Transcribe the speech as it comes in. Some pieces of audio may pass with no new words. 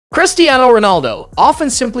Cristiano Ronaldo,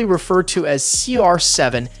 often simply referred to as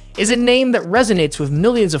CR7, is a name that resonates with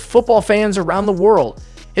millions of football fans around the world.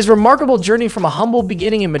 His remarkable journey from a humble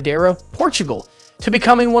beginning in Madeira, Portugal, to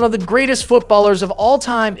becoming one of the greatest footballers of all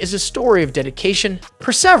time is a story of dedication,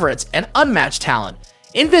 perseverance, and unmatched talent.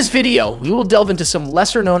 In this video, we will delve into some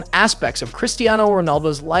lesser-known aspects of Cristiano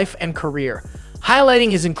Ronaldo's life and career,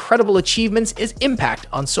 highlighting his incredible achievements, his impact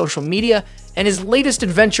on social media, and his latest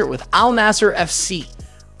adventure with Al Nassr FC.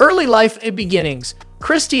 Early life and beginnings.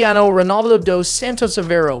 Cristiano Ronaldo dos Santos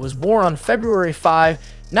Aveiro was born on February 5,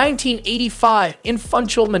 1985 in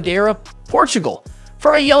Funchal, Madeira, Portugal.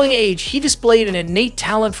 From a young age, he displayed an innate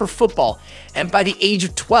talent for football, and by the age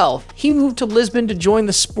of 12, he moved to Lisbon to join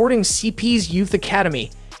the Sporting CP's youth academy.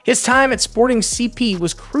 His time at Sporting CP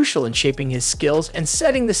was crucial in shaping his skills and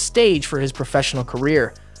setting the stage for his professional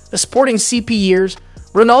career. The Sporting CP years.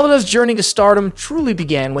 Ronaldo's journey to stardom truly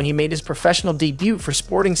began when he made his professional debut for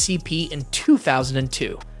Sporting CP in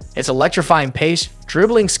 2002. Its electrifying pace,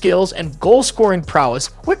 dribbling skills, and goal-scoring prowess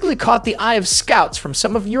quickly caught the eye of scouts from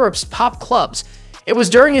some of Europe's top clubs. It was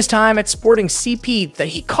during his time at Sporting CP that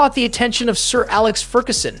he caught the attention of Sir Alex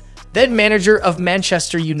Ferguson, then manager of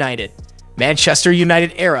Manchester United. Manchester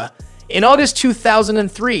United era. In August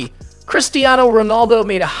 2003, Cristiano Ronaldo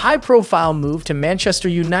made a high-profile move to Manchester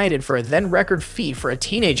United for a then-record fee for a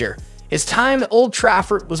teenager. His time at Old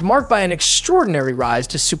Trafford was marked by an extraordinary rise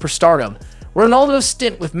to superstardom. Ronaldo's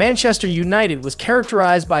stint with Manchester United was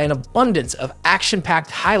characterized by an abundance of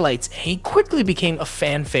action-packed highlights, and he quickly became a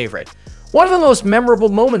fan favorite. One of the most memorable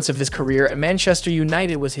moments of his career at Manchester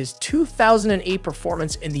United was his 2008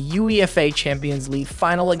 performance in the UEFA Champions League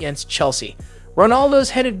final against Chelsea.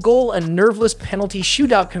 Ronaldo's headed goal and nerveless penalty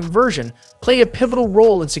shootout conversion played a pivotal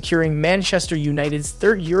role in securing Manchester United's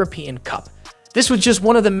third European Cup. This was just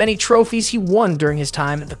one of the many trophies he won during his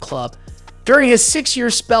time at the club. During his 6-year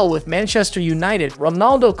spell with Manchester United,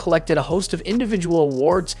 Ronaldo collected a host of individual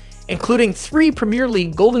awards, including 3 Premier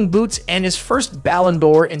League Golden Boots and his first Ballon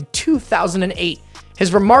d'Or in 2008.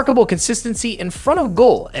 His remarkable consistency in front of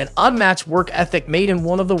goal and unmatched work ethic made him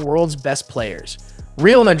one of the world's best players.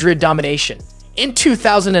 Real Madrid domination. In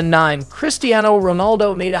 2009, Cristiano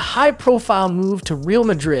Ronaldo made a high-profile move to Real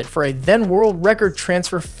Madrid for a then-world record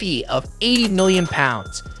transfer fee of £80 million.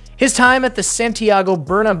 His time at the Santiago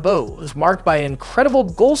Bernabeu was marked by an incredible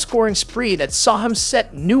goal-scoring spree that saw him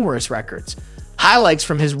set numerous records. Highlights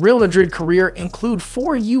from his Real Madrid career include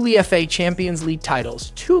 4 UEFA Champions League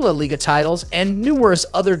titles, 2 La Liga titles, and numerous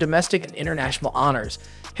other domestic and international honors.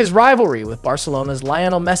 His rivalry with Barcelona's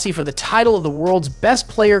Lionel Messi for the title of the world's best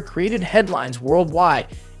player created headlines worldwide,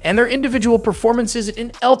 and their individual performances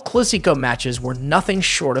in El Clasico matches were nothing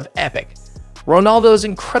short of epic. Ronaldo's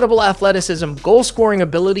incredible athleticism, goal-scoring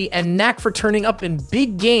ability, and knack for turning up in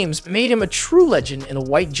big games made him a true legend in the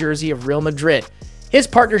white jersey of Real Madrid. His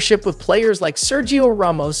partnership with players like Sergio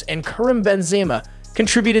Ramos and Karim Benzema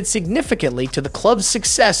contributed significantly to the club's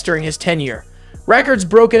success during his tenure. Records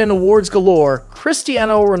broken and awards galore,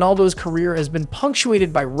 Cristiano Ronaldo's career has been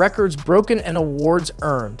punctuated by records broken and awards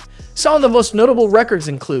earned. Some of the most notable records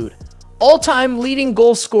include all-time leading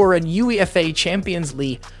goal scorer in UEFA Champions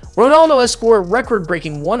League. Ronaldo has scored a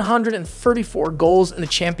record-breaking 134 goals in the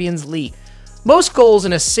Champions League, most goals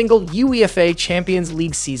in a single UEFA Champions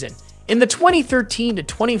League season. In the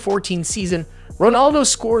 2013-2014 season, Ronaldo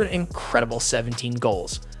scored an incredible 17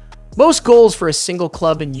 goals. Most goals for a single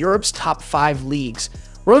club in Europe's top 5 leagues.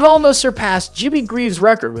 Ronaldo surpassed Jimmy Greaves'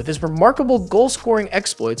 record with his remarkable goal-scoring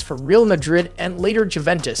exploits for Real Madrid and later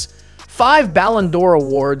Juventus. 5 Ballon d'Or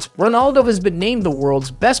awards. Ronaldo has been named the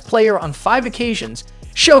world's best player on 5 occasions,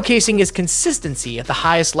 showcasing his consistency at the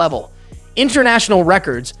highest level. International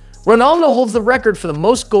records. Ronaldo holds the record for the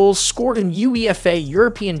most goals scored in UEFA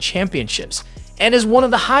European Championships and is one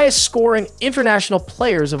of the highest-scoring international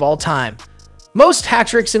players of all time. Most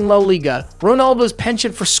hat-tricks in La Liga. Ronaldo's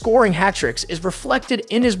penchant for scoring hat-tricks is reflected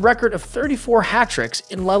in his record of 34 hat-tricks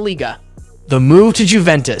in La Liga. The move to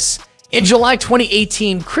Juventus. In July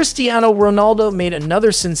 2018, Cristiano Ronaldo made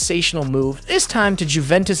another sensational move, this time to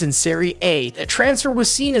Juventus in Serie A. The transfer was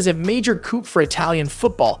seen as a major coup for Italian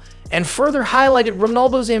football and further highlighted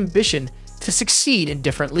Ronaldo's ambition to succeed in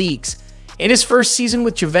different leagues. In his first season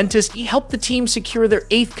with Juventus, he helped the team secure their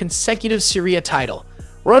 8th consecutive Serie A title.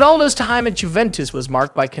 Ronaldo's time at Juventus was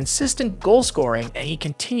marked by consistent goal scoring, and he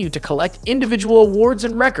continued to collect individual awards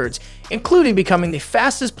and records, including becoming the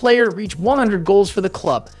fastest player to reach 100 goals for the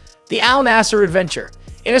club. The Al Nassr adventure.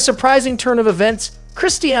 In a surprising turn of events,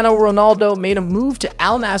 Cristiano Ronaldo made a move to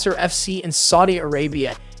Al Nassr FC in Saudi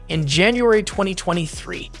Arabia in January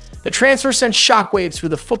 2023. The transfer sent shockwaves through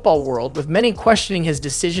the football world, with many questioning his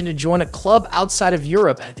decision to join a club outside of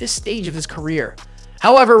Europe at this stage of his career.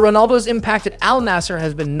 However, Ronaldo's impact at Al Nassr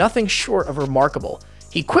has been nothing short of remarkable.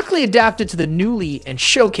 He quickly adapted to the new league and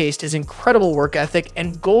showcased his incredible work ethic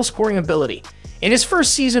and goal-scoring ability. In his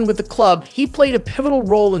first season with the club, he played a pivotal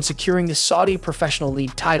role in securing the Saudi Professional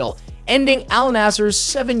League title, ending Al Nassr's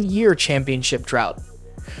 7-year championship drought.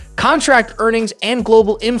 Contract earnings and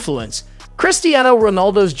global influence. Cristiano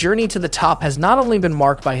Ronaldo's journey to the top has not only been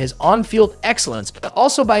marked by his on-field excellence, but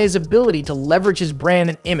also by his ability to leverage his brand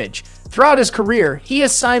and image. Throughout his career, he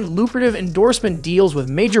has signed lucrative endorsement deals with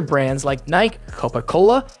major brands like Nike,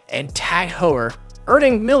 Coca-Cola, and Tag Heuer,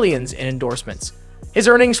 earning millions in endorsements. His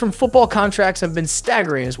earnings from football contracts have been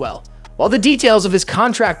staggering as well. While the details of his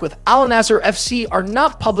contract with Al Nassr FC are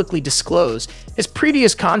not publicly disclosed, his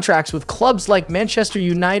previous contracts with clubs like Manchester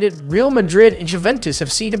United, Real Madrid, and Juventus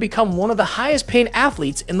have seen him become one of the highest-paid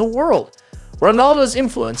athletes in the world. Ronaldo's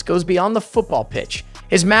influence goes beyond the football pitch.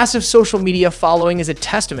 His massive social media following is a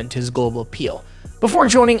testament to his global appeal. Before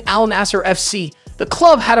joining Al Nassr FC, the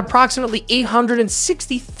club had approximately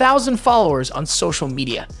 860,000 followers on social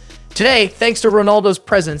media. Today, thanks to Ronaldo's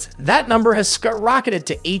presence, that number has skyrocketed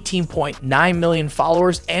to 18.9 million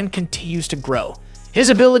followers and continues to grow. His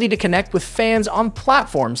ability to connect with fans on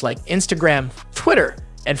platforms like Instagram, Twitter,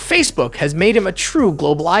 and Facebook has made him a true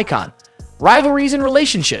global icon. Rivalries and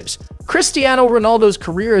relationships. Cristiano Ronaldo's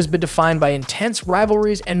career has been defined by intense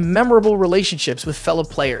rivalries and memorable relationships with fellow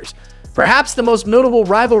players. Perhaps the most notable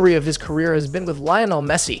rivalry of his career has been with Lionel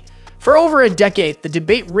Messi. For over a decade, the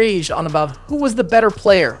debate raged on about who was the better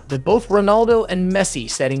player, with both Ronaldo and Messi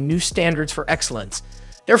setting new standards for excellence.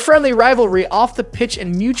 Their friendly rivalry off the pitch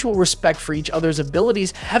and mutual respect for each other's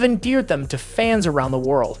abilities have endeared them to fans around the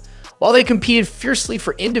world. While they competed fiercely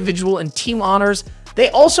for individual and team honors, they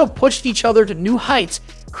also pushed each other to new heights,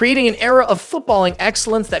 creating an era of footballing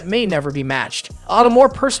excellence that may never be matched. On a more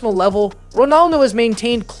personal level, Ronaldo has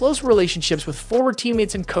maintained close relationships with former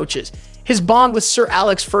teammates and coaches. His bond with Sir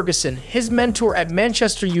Alex Ferguson, his mentor at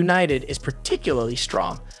Manchester United, is particularly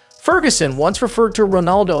strong. Ferguson once referred to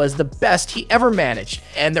Ronaldo as the best he ever managed,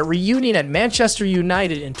 and their reunion at Manchester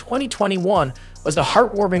United in 2021 was a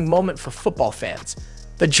heartwarming moment for football fans.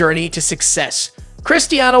 The journey to success.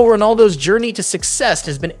 Cristiano Ronaldo's journey to success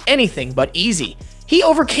has been anything but easy. He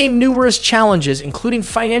overcame numerous challenges, including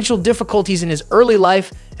financial difficulties in his early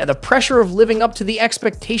life and the pressure of living up to the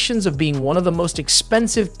expectations of being one of the most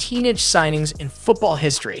expensive teenage signings in football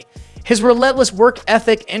history. His relentless work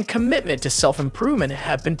ethic and commitment to self-improvement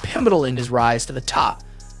have been pivotal in his rise to the top.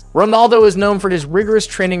 Ronaldo is known for his rigorous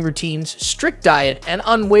training routines, strict diet, and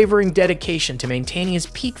unwavering dedication to maintaining his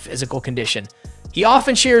peak physical condition. He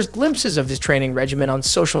often shares glimpses of his training regimen on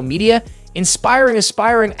social media, inspiring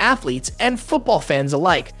aspiring athletes and football fans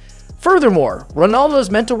alike. Furthermore,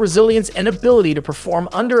 Ronaldo's mental resilience and ability to perform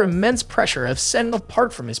under immense pressure have set him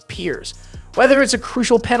apart from his peers. Whether it's a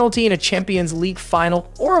crucial penalty in a Champions League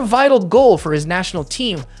final or a vital goal for his national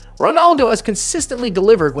team, Ronaldo has consistently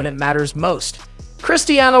delivered when it matters most.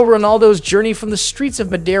 Cristiano Ronaldo's journey from the streets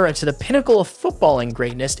of Madeira to the pinnacle of footballing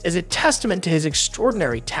greatness is a testament to his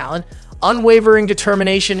extraordinary talent, unwavering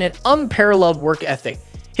determination, and unparalleled work ethic.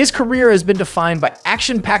 His career has been defined by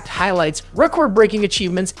action-packed highlights, record-breaking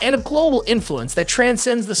achievements, and a global influence that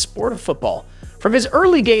transcends the sport of football. From his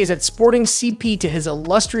early days at Sporting CP to his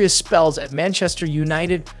illustrious spells at Manchester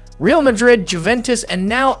United, Real Madrid, Juventus, and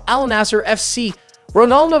now Al Nassr FC,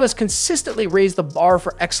 Ronaldo has consistently raised the bar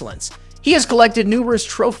for excellence. He has collected numerous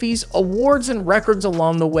trophies, awards, and records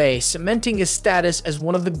along the way, cementing his status as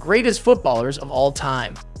one of the greatest footballers of all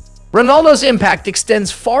time. Ronaldo's impact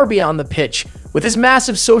extends far beyond the pitch, with his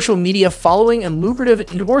massive social media following and lucrative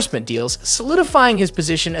endorsement deals solidifying his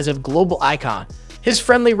position as a global icon. His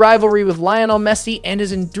friendly rivalry with Lionel Messi and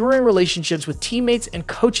his enduring relationships with teammates and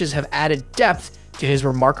coaches have added depth to his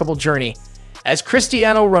remarkable journey. As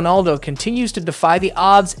Cristiano Ronaldo continues to defy the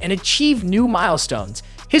odds and achieve new milestones,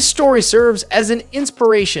 his story serves as an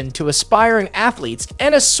inspiration to aspiring athletes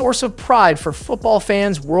and a source of pride for football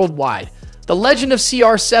fans worldwide. The legend of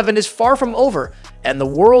CR7 is far from over, and the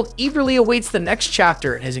world eagerly awaits the next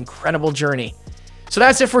chapter in his incredible journey. So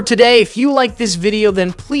that's it for today. If you like this video,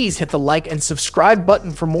 then please hit the like and subscribe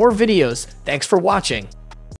button for more videos. Thanks for watching.